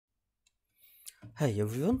Hi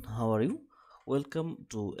everyone, how are you? Welcome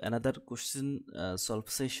to another question solve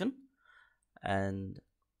session. And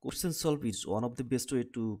question solve is one of the best way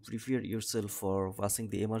to prepare yourself for passing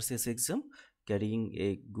the MRCS exam, carrying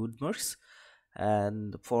a good marks.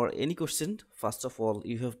 And for any question, first of all,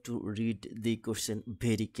 you have to read the question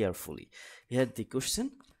very carefully. Here the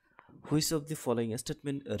question: which of the following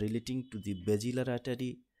statement relating to the basilar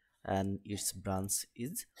artery and its branch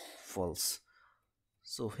is false?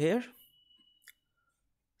 So here.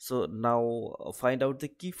 So now find out the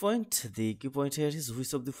key point. The key point here is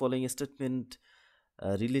which of the following statement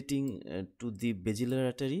relating to the basilar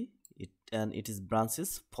artery and it is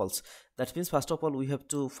branches false. That means first of all we have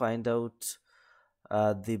to find out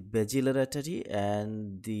the basilar artery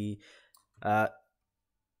and the uh,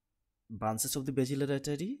 branches of the basilar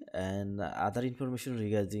artery and other information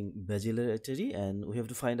regarding basilar artery, and we have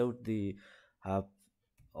to find out the uh,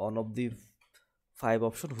 one of the five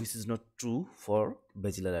option which is not true for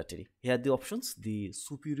basilar artery. Here are the options: the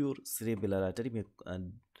superior cerebellar artery may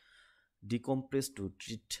decompress to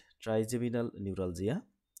treat trigeminal neuralgia.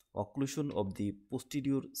 Occlusion of the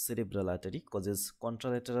posterior cerebral artery causes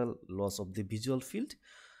contralateral loss of the visual field.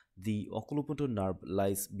 The oculomotor nerve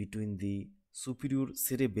lies between the superior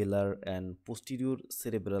cerebellar and posterior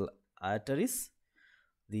cerebral arteries.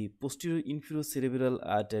 The posterior inferior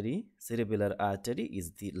cerebellar artery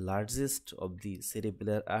is the largest of the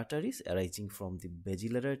cerebellar arteries arising from the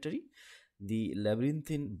basilar artery. The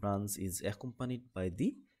labyrinthine branch is accompanied by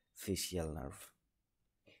the facial nerve.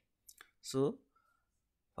 So,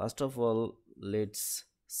 first of all, let's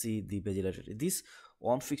see the basilar artery. This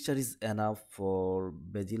one fixture is enough for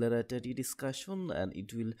basilar artery discussion, and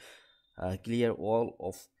it will clear all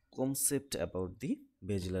of concept about the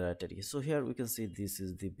basilar artery. So here we can see this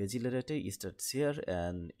is the basilar artery. It starts here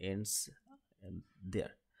and ends and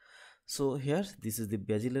there. So here this is the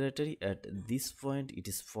basilar artery. At this point it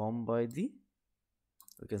is formed by the,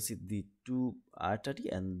 we can see the two artery,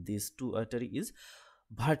 and this two artery is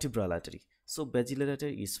vertebral artery. So basilar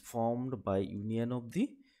artery is formed by union of the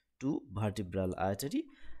two vertebral artery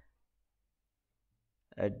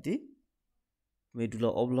at the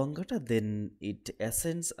medulla oblongata. Then it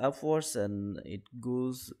ascends upwards and it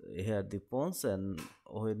goes here the pons, and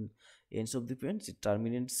when ends of the pons it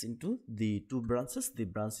terminates into the two branches. The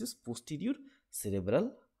branch is posterior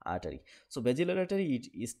cerebral artery. So basilar artery,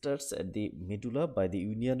 it starts at the medulla by the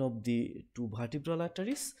union of the two vertebral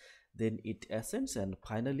arteries, then it ascends and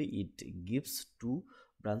finally it gives two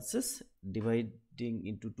branches, dividing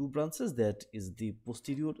into two branches, that is the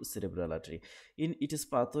posterior cerebral artery. In its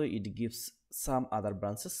pathway it gives some other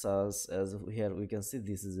branches, such as here we can see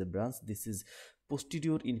this is a branch, this is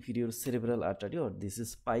posterior inferior cerebral artery, or this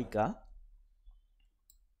is pica,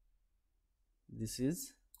 this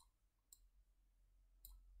is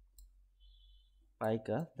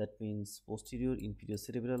pica, that means posterior inferior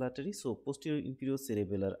cerebral artery. So posterior inferior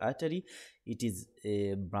cerebral artery, it is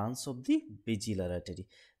a branch of the basilar artery.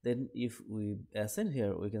 Then if we ascend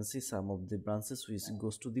here, we can see some of the branches which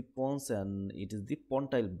goes to the pons, and it is the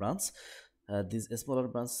pontile branch. These smaller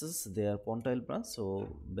branches, they are pontile branch.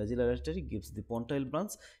 So basilar artery gives the pontile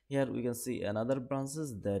branch. Here we can see another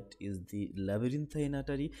branches, that is the labyrinthine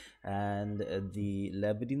artery, and the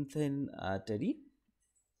labyrinthine artery,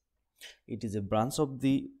 it is a branch of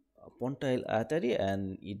the pontile artery,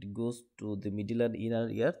 and it goes to the middle and inner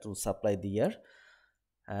ear to supply the ear.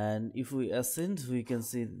 And if we ascend, we can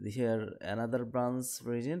see here another branch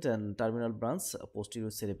present, and terminal branch, posterior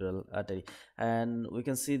cerebral artery. And we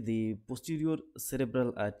can see the posterior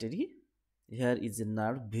cerebral artery, here is a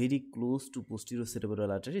nerve very close to posterior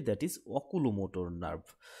cerebral artery, that is oculomotor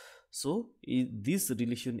nerve. So this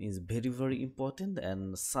relation is very important,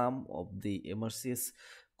 and some of the MRCS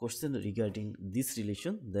question regarding this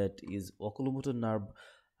relation, that is oculomotor nerve,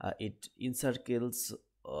 it encircles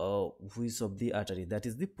which of the artery, that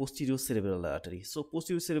is the posterior cerebral artery. So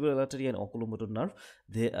posterior cerebral artery and oculomotor nerve,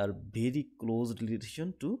 they are very close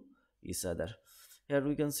relation to each other. Here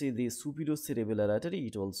we can see the superior cerebral artery,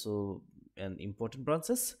 it also an important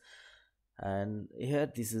branches, and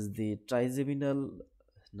here this is the trigeminal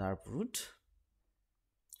nerve root,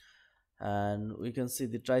 and we can see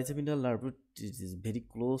the trigeminal nerve root, it is very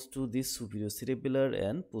close to this superior cerebellar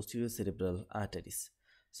and posterior cerebral arteries.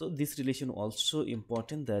 So this relation also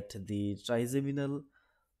important, that the trigeminal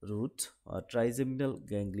root or trigeminal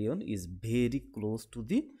ganglion is very close to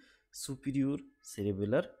the superior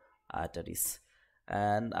cerebellar arteries.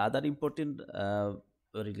 And other important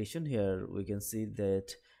relation, here we can see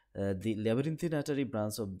that the labyrinthine artery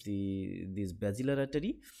branch of this basilar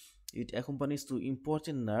artery, it accompanies to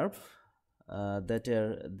important nerve that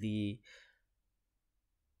are the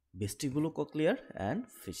vestibulocochlear and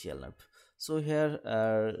facial nerve. So here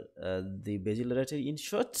are the basilar artery in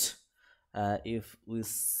short. If we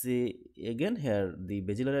say again, here the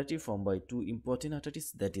basilar artery formed by two important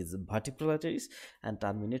arteries, that is vertebral arteries, and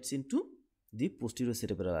terminates into the posterior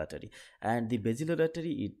cerebral artery. And the basilar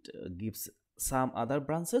artery, it gives some other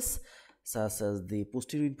branches such as the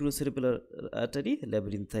posterior inferior cerebral artery,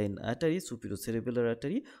 labyrinthine artery, superior cerebral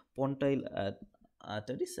artery, pontile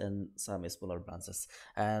arteries, and some smaller branches.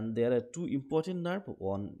 And there are two important nerve.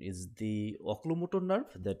 One is the oculomotor nerve,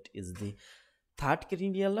 that is the third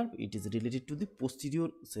cranial nerve. It is related to the posterior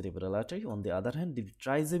cerebral artery. On the other hand, the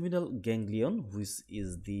trigeminal ganglion, which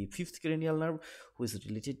is the fifth cranial nerve, which is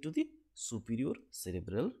related to the superior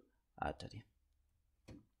cerebral artery.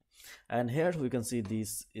 And here we can see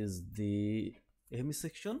this is the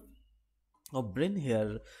hemisection of brain.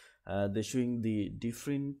 Here they're showing the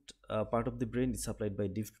different part of the brain is supplied by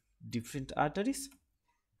different arteries.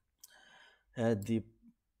 The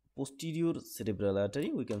posterior cerebral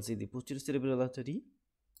artery, we can see the posterior cerebral artery,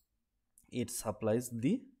 it supplies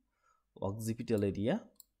the occipital area.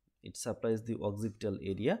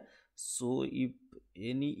 So if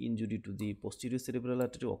any injury to the posterior cerebral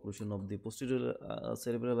artery, occlusion of the posterior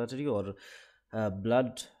cerebral artery, or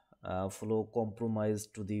blood flow compromise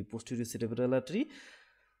to the posterior cerebral artery,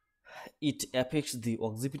 it affects the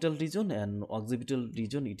occipital region, and occipital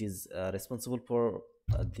region, it is responsible for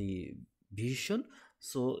the vision.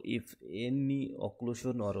 So if any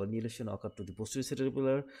occlusion or annihilation occur to the posterior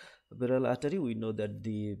cerebral artery, we know that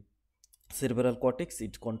the cerebral cortex,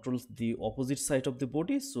 it controls the opposite side of the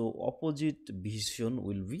body, so opposite vision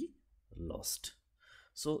will be lost.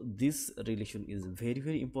 So this relation is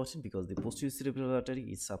very important, because the posterior cerebral artery,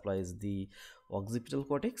 it supplies the occipital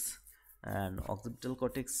cortex, and occipital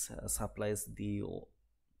cortex supplies the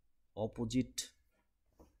opposite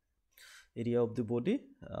area of the body.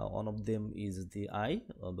 One of them is the eye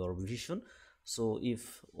or vision. So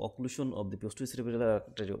if occlusion of the posterior cerebral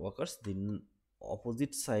artery occurs, the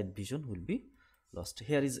opposite side vision will be lost.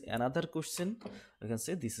 Here is another question. You can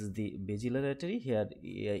say this is the basilar artery. Here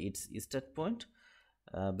its start point,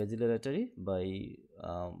 basilar artery, by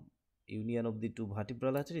union of the two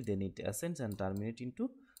vertebral artery, then it ascends and terminates into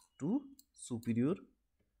two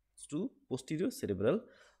posterior cerebral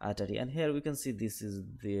artery. And here we can see this is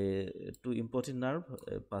the two important nerve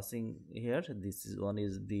passing here. This is one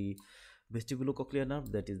is the vestibulocochlear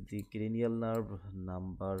nerve, that is the cranial nerve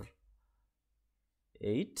number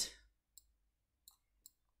 8.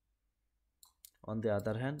 On the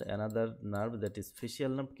other hand, another nerve, that is facial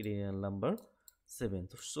nerve, cranial number 7.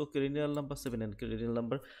 So cranial number 7 and cranial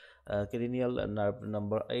nerve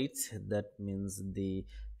number 8, that means the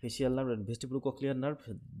facial nerve and vestibulocochlear nerve,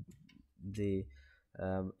 they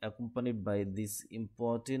accompanied by this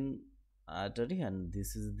important artery, and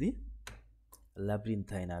this is the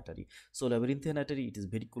labyrinthine artery. So labyrinthine artery, it is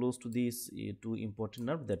very close to these two important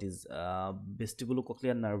nerve, that is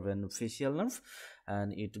vestibulocochlear nerve and facial nerve,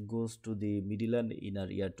 and it goes to the middle and inner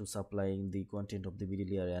ear to supplying the content of the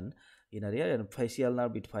middle ear and inner ear. And facial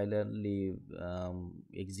nerve, it finally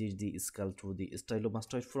exits the skull through the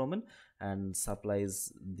stylomastoid foramen and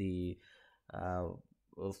supplies the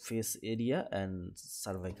face area and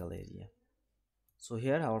cervical area. So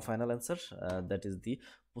here our final answer, that is the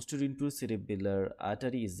posterior inferior cerebellar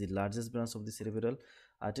artery is the largest branch of the cerebral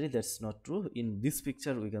artery. That's not true. In this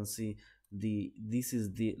picture we can see this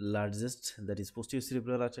is the largest, that is posterior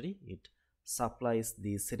cerebral artery. It supplies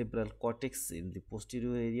the cerebral cortex in the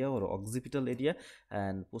posterior area or occipital area,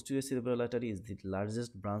 and posterior cerebral artery is the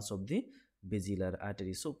largest branch of the basilar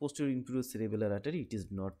artery. So posterior inferior cerebellar artery, it is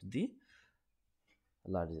not the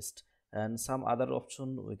largest. And some other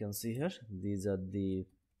option we can see here, these are the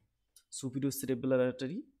superior cerebellar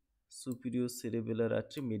artery. Superior cerebellar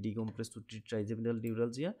artery may decompress to treat trigeminal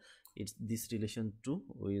neuralgia. It's this relation too.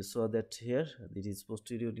 We saw that here, this is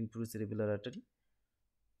posterior inferior cerebellar artery,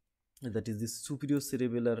 that is the superior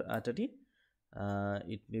cerebellar artery.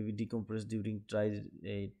 It may be decompressed during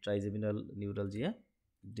trigeminal neuralgia.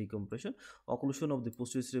 Decompression. Occlusion of the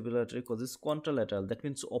posterior cerebellar artery causes contralateral, that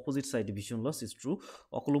means opposite side vision loss is true.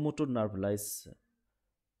 Oculomotor nerve lies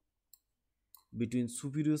between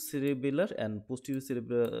superior cerebellar and posterior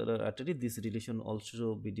cerebellar artery. This relation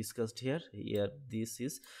also be discussed here. Here this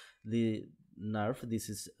is the nerve, this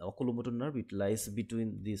is oculomotor nerve. It lies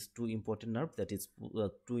between these two important nerve, that is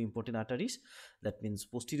two important arteries, that means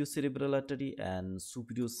posterior cerebral artery and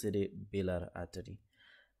superior cerebellar artery.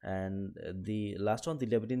 And the last one, the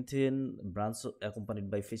labyrinthine branch accompanied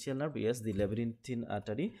by facial nerve. Yes, the labyrinthine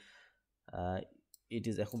artery, it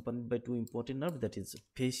is accompanied by two important nerve, that is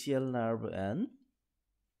facial nerve and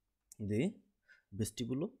the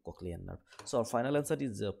vestibulocochlear nerve. So our final answer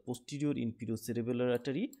is posterior inferior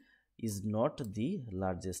artery is not the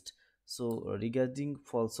largest. So regarding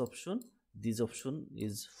false option, this option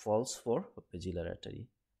is false for basilar artery.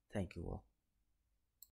 Thank you all.